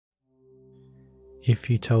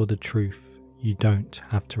If you tell the truth, you don't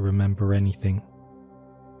have to remember anything.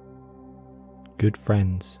 Good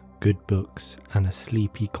friends, good books, and a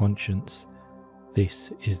sleepy conscience.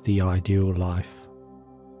 This is the ideal life.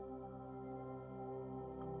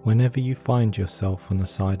 Whenever you find yourself on the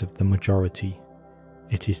side of the majority,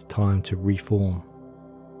 it is time to reform.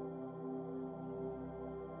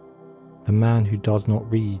 The man who does not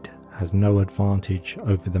read has no advantage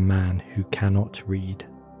over the man who cannot read.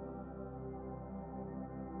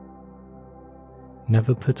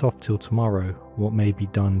 Never put off till tomorrow what may be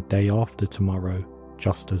done day after tomorrow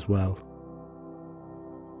just as well.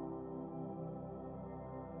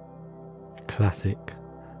 Classic,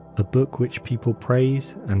 a book which people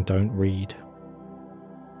praise and don't read.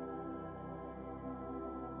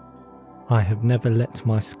 I have never let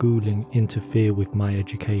my schooling interfere with my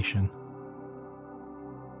education.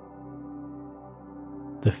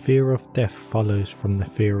 The fear of death follows from the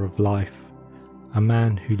fear of life. A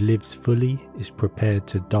man who lives fully is prepared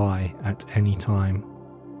to die at any time.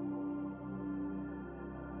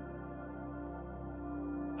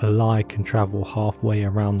 A lie can travel halfway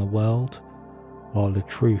around the world, while the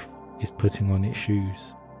truth is putting on its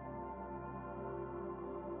shoes.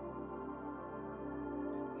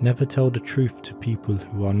 Never tell the truth to people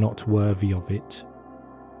who are not worthy of it.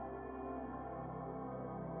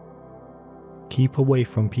 Keep away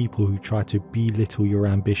from people who try to belittle your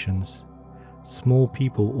ambitions. Small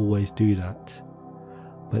people always do that,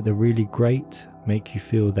 but the really great make you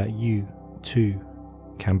feel that you, too,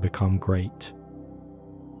 can become great.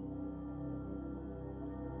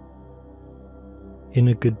 In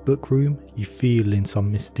a good book room, you feel in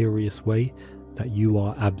some mysterious way that you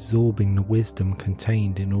are absorbing the wisdom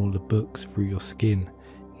contained in all the books through your skin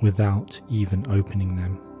without even opening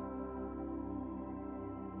them.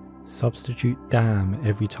 Substitute damn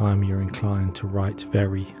every time you're inclined to write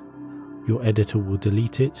very. Your editor will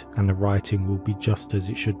delete it and the writing will be just as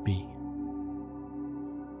it should be.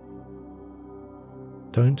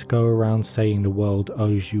 Don't go around saying the world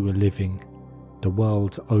owes you a living. The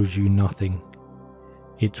world owes you nothing.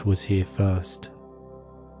 It was here first.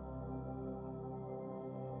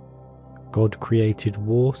 God created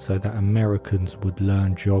war so that Americans would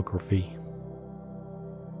learn geography.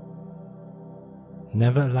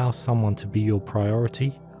 Never allow someone to be your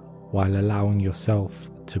priority while allowing yourself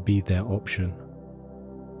to be their option.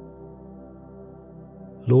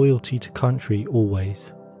 Loyalty to country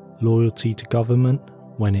always, loyalty to government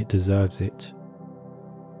when it deserves it.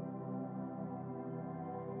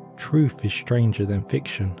 Truth is stranger than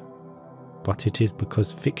fiction, but it is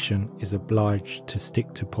because fiction is obliged to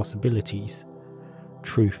stick to possibilities.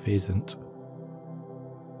 Truth isn't.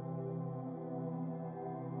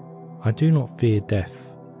 I do not fear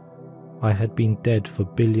death. I had been dead for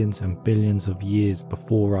billions and billions of years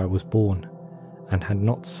before I was born, and had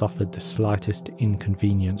not suffered the slightest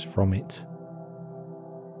inconvenience from it.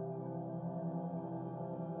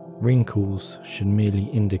 Wrinkles should merely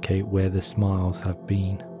indicate where the smiles have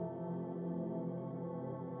been.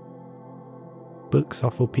 Books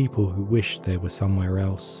are for people who wish they were somewhere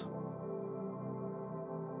else.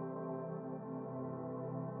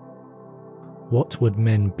 What would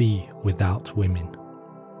men be without women?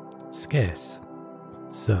 Scarce,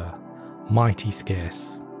 sir, mighty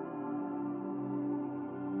scarce.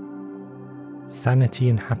 Sanity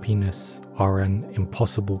and happiness are an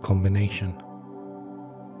impossible combination.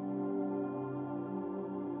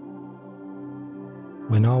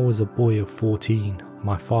 When I was a boy of 14,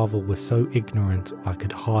 my father was so ignorant I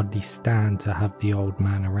could hardly stand to have the old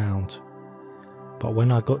man around. But when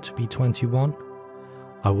I got to be 21,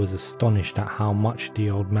 I was astonished at how much the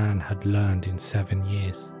old man had learned in 7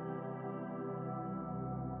 years.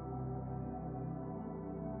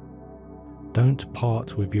 Don't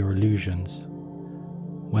part with your illusions.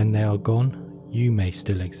 When they are gone, you may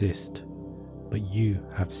still exist, but you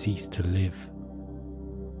have ceased to live.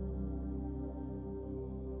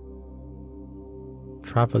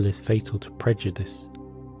 Travel is fatal to prejudice,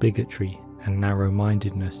 bigotry, and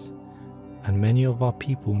narrow-mindedness, and many of our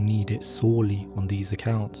people need it sorely on these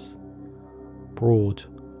accounts. Broad,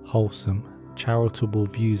 wholesome, charitable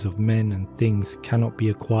views of men and things cannot be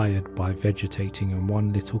acquired by vegetating in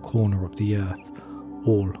one little corner of the earth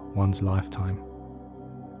all one's lifetime.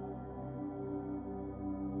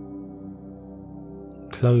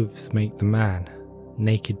 Clothes make the man.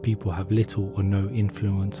 Naked people have little or no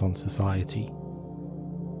influence on society.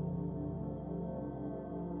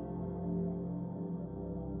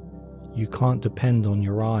 You can't depend on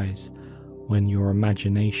your eyes when your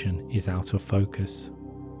imagination is out of focus.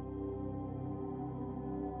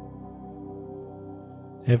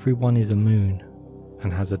 Everyone is a moon,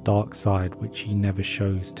 and has a dark side which he never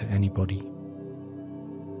shows to anybody.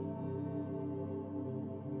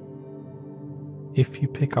 If you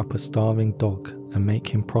pick up a starving dog and make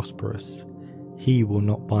him prosperous, he will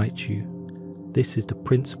not bite you. This is the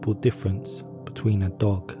principal difference between a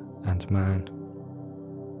dog and man.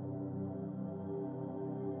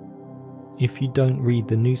 If you don't read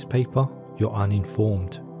the newspaper, you're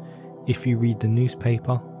uninformed. If you read the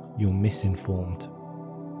newspaper, you're misinformed.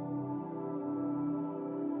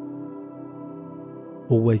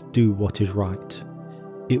 Always do what is right.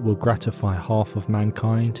 It will gratify half of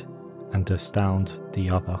mankind and astound the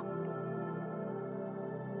other.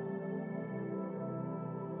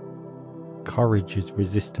 Courage is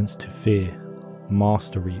resistance to fear,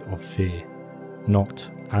 mastery of fear, not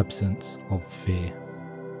absence of fear.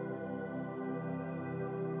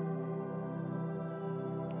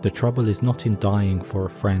 The trouble is not in dying for a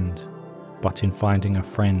friend, but in finding a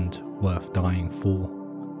friend worth dying for.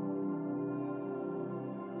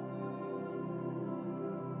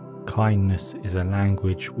 Kindness is a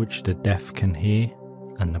language which the deaf can hear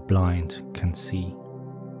and the blind can see.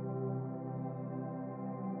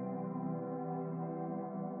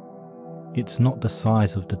 It's not the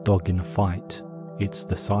size of the dog in a fight, it's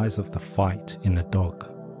the size of the fight in the dog.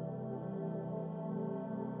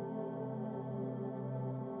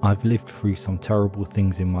 I've lived through some terrible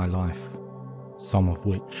things in my life, some of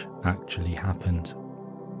which actually happened.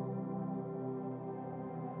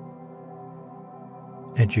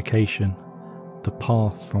 Education, the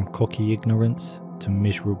path from cocky ignorance to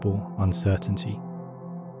miserable uncertainty.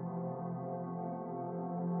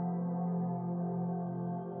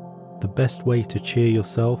 The best way to cheer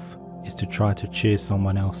yourself is to try to cheer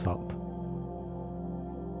someone else up.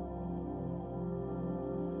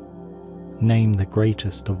 Name the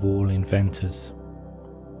greatest of all inventors.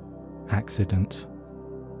 Accident.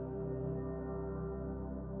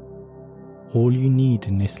 All you need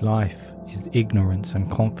in this life is ignorance and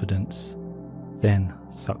confidence, then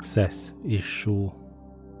success is sure.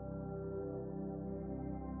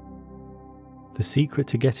 The secret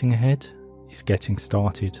to getting ahead is getting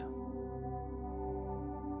started.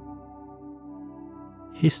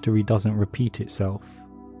 History doesn't repeat itself,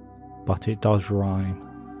 but it does rhyme.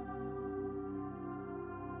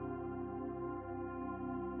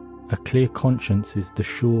 A clear conscience is the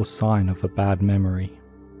sure sign of a bad memory.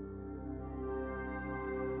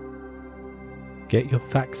 Get your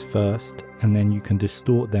facts first, and then you can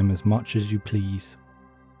distort them as much as you please.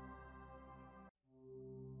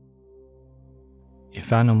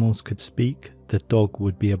 If animals could speak, the dog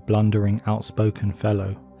would be a blundering, outspoken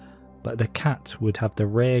fellow, but the cat would have the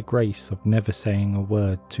rare grace of never saying a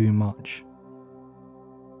word too much.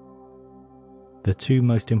 The two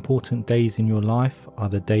most important days in your life are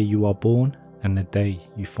the day you are born and the day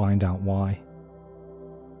you find out why.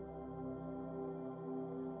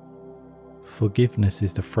 Forgiveness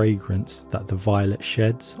is the fragrance that the violet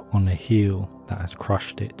sheds on the heel that has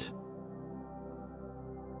crushed it.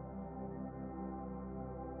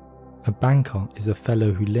 A banker is a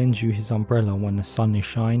fellow who lends you his umbrella when the sun is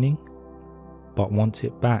shining, but wants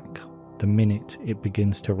it back the minute it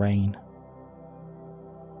begins to rain.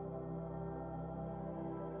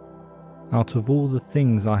 Out of all the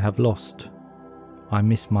things I have lost, I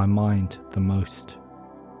miss my mind the most.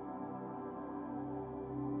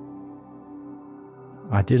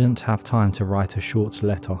 I didn't have time to write a short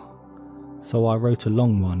letter, so I wrote a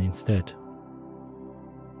long one instead.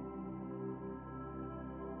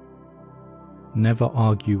 Never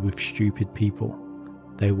argue with stupid people.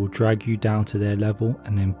 They will drag you down to their level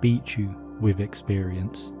and then beat you with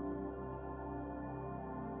experience.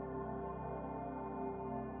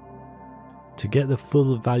 To get the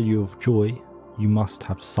full value of joy, you must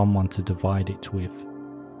have someone to divide it with.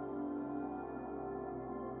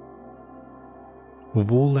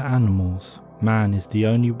 Of all the animals, man is the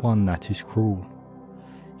only one that is cruel.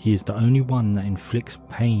 He is the only one that inflicts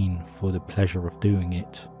pain for the pleasure of doing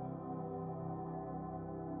it.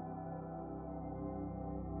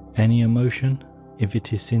 Any emotion, if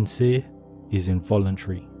it is sincere, is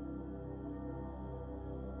involuntary.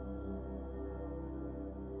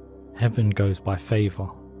 Heaven goes by favour.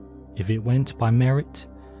 If it went by merit,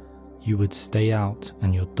 you would stay out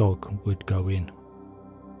and your dog would go in.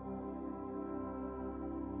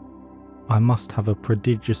 I must have a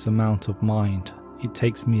prodigious amount of mind. It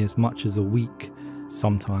takes me as much as a week,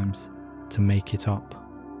 sometimes, to make it up.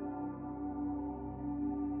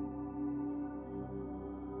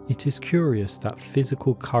 It is curious that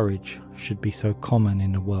physical courage should be so common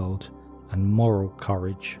in the world and moral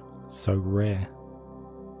courage so rare.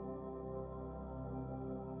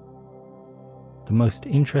 The most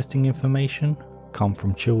interesting information come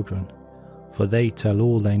from children, for they tell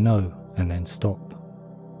all they know and then stop.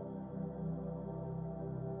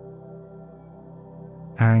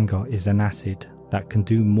 Anger is an acid that can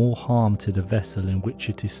do more harm to the vessel in which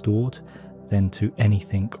it is stored than to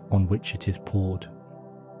anything on which it is poured.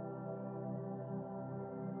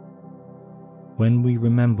 When we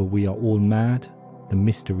remember we are all mad, the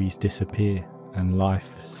mysteries disappear and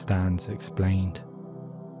life stands explained.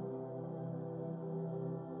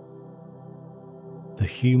 The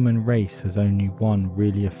human race has only one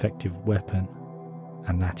really effective weapon,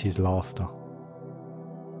 and that is laughter.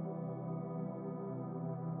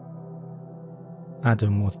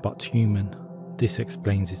 Adam was but human. This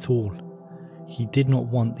explains it all. He did not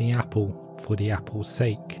want the apple for the apple's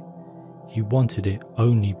sake. He wanted it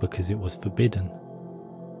only because it was forbidden.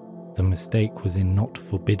 The mistake was in not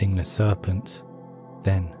forbidding the serpent.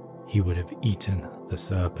 Then he would have eaten the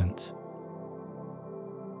serpent.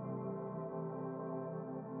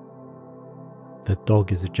 The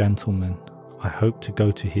dog is a gentleman. I hope to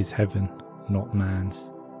go to his heaven, not man's.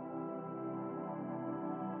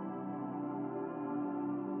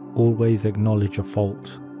 Always acknowledge a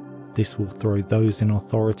fault. This will throw those in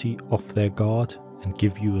authority off their guard and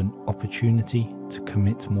give you an opportunity to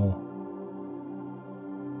commit more.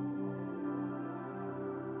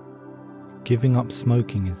 Giving up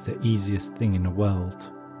smoking is the easiest thing in the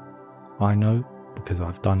world. I know because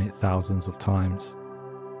I've done it thousands of times.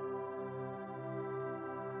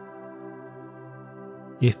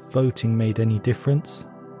 If voting made any difference,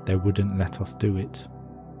 they wouldn't let us do it.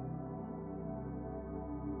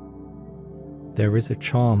 There is a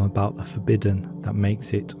charm about the forbidden that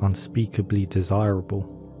makes it unspeakably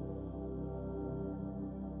desirable.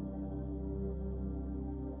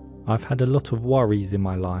 I've had a lot of worries in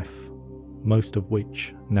my life, most of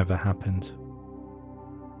which never happened.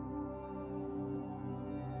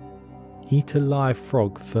 Eat a live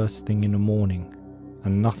frog first thing in the morning,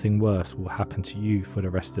 and nothing worse will happen to you for the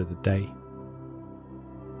rest of the day.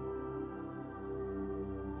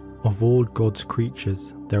 Of all God's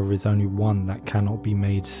creatures, there is only one that cannot be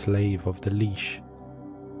made slave of the leash.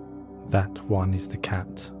 That one is the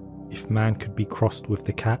cat. If man could be crossed with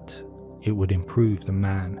the cat, it would improve the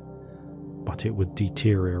man, but it would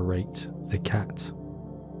deteriorate the cat.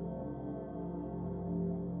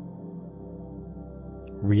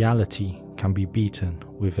 Reality can be beaten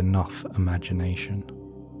with enough imagination.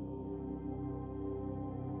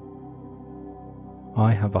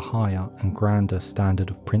 I have a higher and grander standard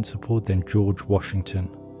of principle than George Washington.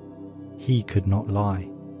 He could not lie.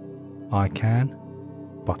 I can,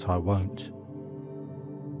 but I won't.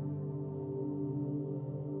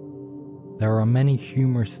 There are many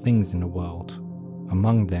humorous things in the world,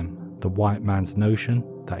 among them the white man's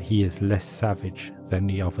notion that he is less savage than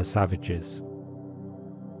the other savages.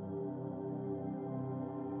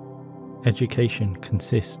 Education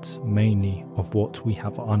consists mainly of what we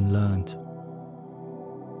have unlearned